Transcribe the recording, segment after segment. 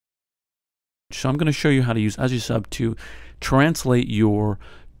So I'm going to show you how to use Aegisub to translate your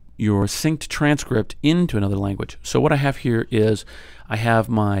synced transcript into another language. So what I have here is I have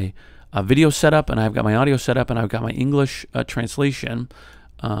my video set up, and I've got my audio set up, and I've got my English translation.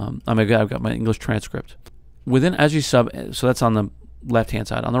 I've got my English transcript. Within Aegisub, so that's on the left-hand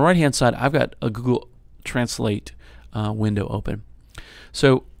side. On the right-hand side, I've got a Google Translate window open.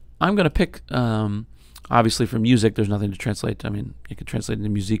 So I'm going to pick, obviously for music, there's nothing to translate. I mean, you can translate into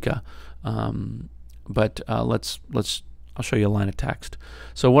Musica, but I'll show you a line of text.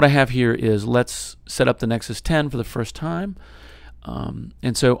 So what I have here is let's set up the Nexus 10 for the first time.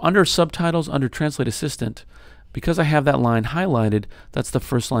 And so under Subtitles, under Translate Assistant, because I have that line highlighted, that's the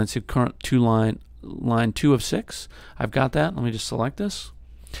first line, so current line 2 of 6. I've got that. Let me just select this.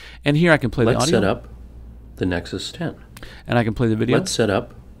 And here I can play the audio. Let's set up the Nexus 10. And I can play the video. Let's set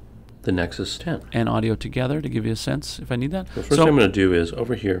up the Nexus 10. And audio together to give you a sense if I need that. The first thing I'm going to do is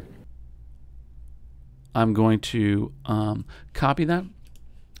over here. I'm going to copy that. I'm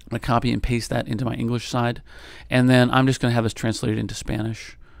going to copy and paste that into my English side. And then I'm just going to have this translated into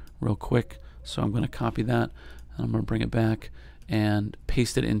Spanish real quick. So I'm going to copy that. And I'm going to bring it back and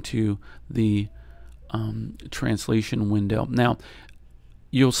paste it into the translation window. Now,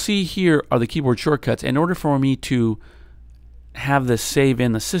 you'll see here are the keyboard shortcuts. In order for me to have this save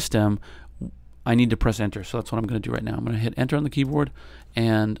in the system, I need to press enter. So that's what I'm going to do right now. I'm going to hit enter on the keyboard,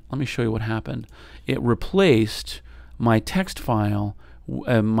 and let me show you what happened. It replaced my text file,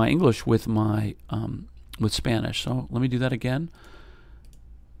 my English, with my with Spanish. So let me do that again.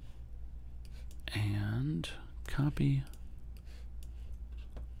 And copy,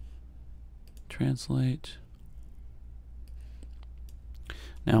 translate.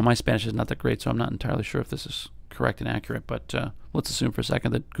 Now my Spanish is not that great, so I'm not entirely sure if this is correct and accurate, but let's assume for a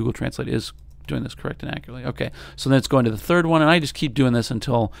second that Google Translate is doing this correct and accurately. Okay, so then it's going to the third one, and I just keep doing this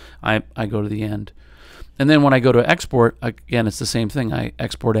until I go to the end. And then when I go to export, again, it's the same thing. I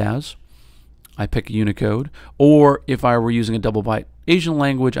export as, I pick Unicode, or if I were using a double byte Asian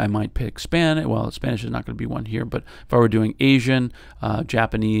language, I might pick Spanish. Well, Spanish is not going to be one here, but if I were doing Asian,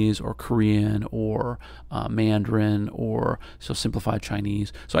 Japanese, or Korean, or Mandarin, or so simplified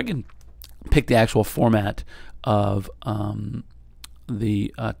Chinese. So I can pick the actual format of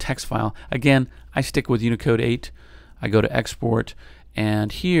the text file. Again, I stick with Unicode 8. I go to export,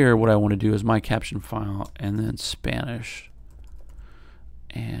 and here what I want to do is my caption file, and then Spanish,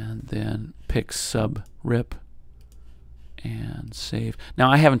 and then pick sub rip and save. Now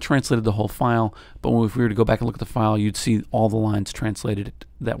I haven't translated the whole file, but if we were to go back and look at the file, you'd see all the lines translated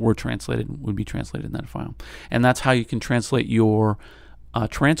that were translated would be translated in that file. And that's how you can translate your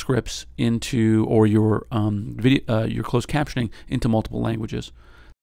transcripts into, or your your closed captioning into multiple languages.